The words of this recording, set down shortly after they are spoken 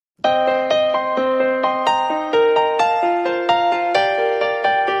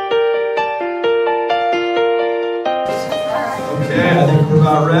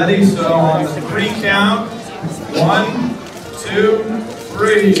ready, so on the 3 count, 1, 2,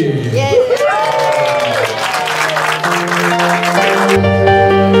 3.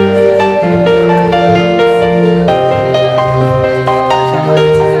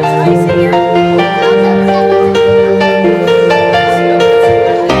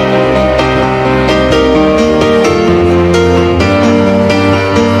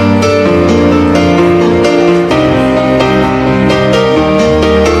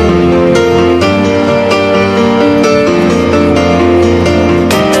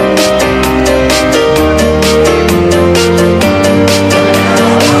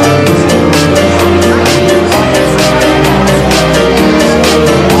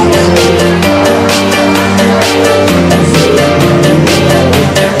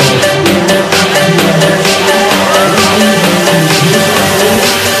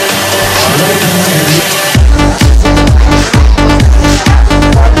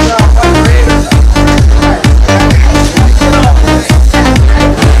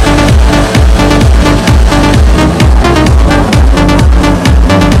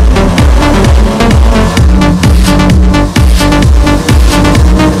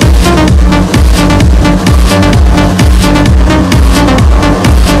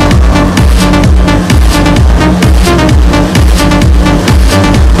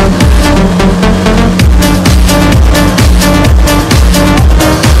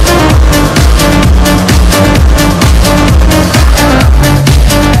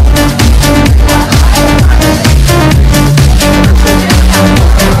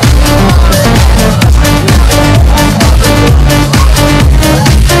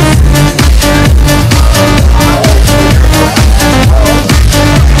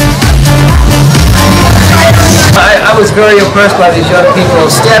 I was very impressed by these young people.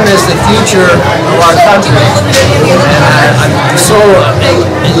 STEM is the future of our country, and I'm so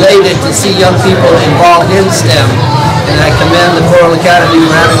elated to see young people involved in STEM, and I commend the Coral Academy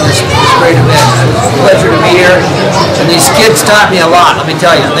for having this great event. It's a pleasure to be here, and these kids taught me a lot, let me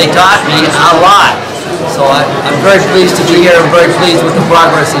tell you. They taught me a lot. So I'm very pleased to be here. I'm very pleased with the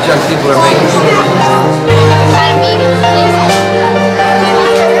progress these young people are making.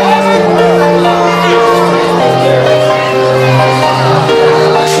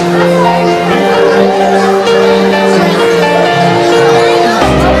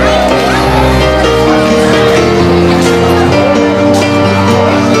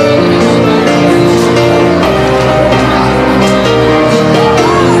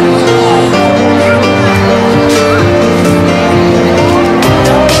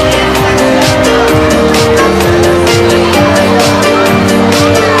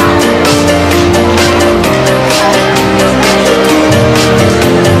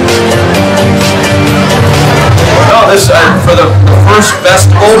 For the first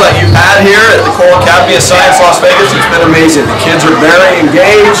festival that you've had here at the Coral Academy of Science Las Vegas, it's been amazing. The kids are very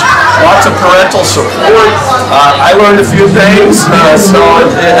engaged, lots of parental support. I learned a few things, so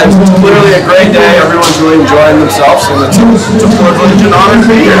it's clearly a great day. Everyone's really enjoying themselves, and it's a privilege and honor to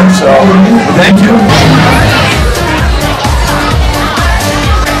be here. So thank you.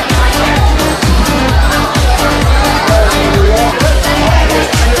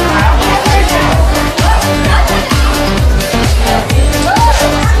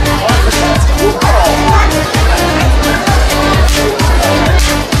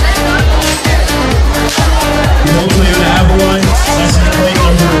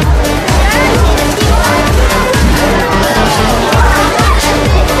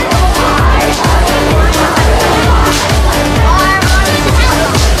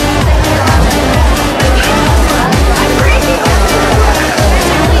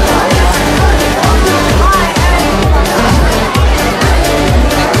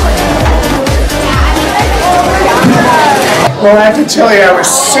 Well, I have to tell you, I was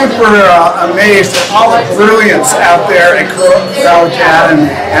super amazed at all the brilliance out there at Coral Academy,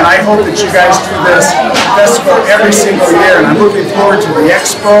 and I hope that you guys do this festival every single year, and I'm looking forward to the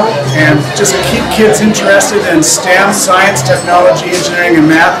expo, and just keep kids interested in STEM, science, technology, engineering, and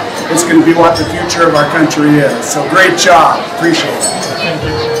math. It's going to be what the future of our country is. So great job. Appreciate it. Thank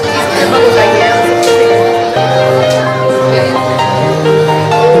you.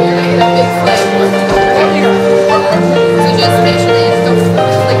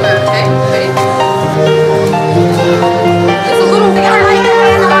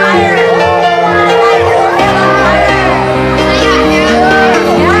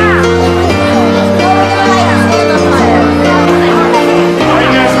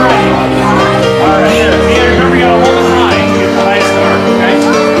 Remember, you gotta hold it high and get the high start, okay?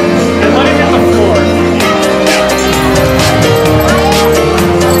 And let it hit the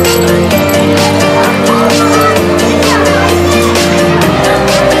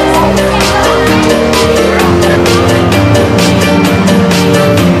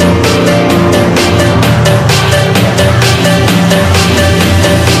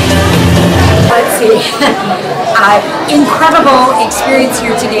it's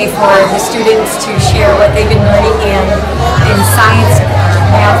here today for the students to share what they've been learning in science,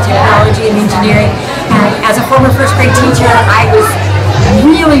 math, technology, and engineering. And as a former first grade teacher, I was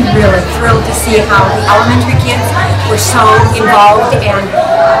really thrilled to see how the elementary kids were so involved, and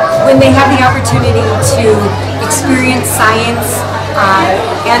when they have the opportunity to experience science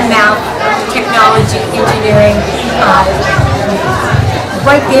and math, technology, engineering,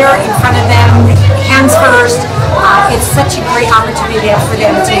 right there in front of them, hands first. It's such a great opportunity for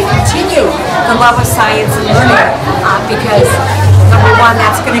them to continue the love of science and learning, because number one,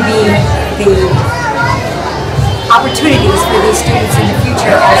 that's going to be the opportunities for these students in the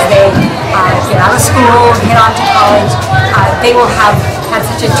future as they get out of school, head on to college. They will have had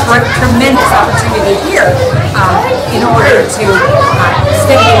such a tremendous opportunity here in order to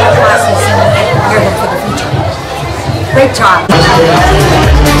study in their classes and prepare them for the future. Great job.